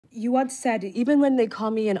You once said, even when they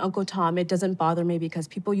call me an Uncle Tom, it doesn't bother me because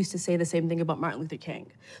people used to say the same thing about Martin Luther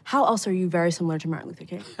King. How else are you very similar to Martin Luther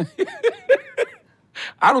King?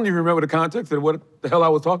 I don't even remember the context of what the hell I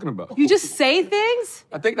was talking about. You just say things?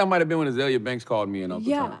 I think that might have been when Azalea Banks called me an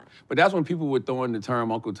Uncle Tom. But that's when people were throwing the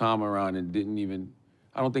term Uncle Tom around and didn't even,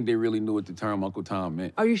 I don't think they really knew what the term Uncle Tom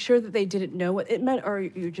meant. Are you sure that they didn't know what it meant, or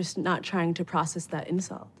you're just not trying to process that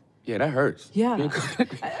insult? Yeah, that hurts. Yeah.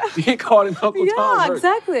 Being called an Uncle Tom hurts. Yeah,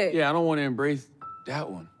 exactly. Yeah, I don't want to embrace that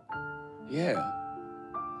one. Yeah.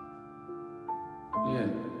 Yeah.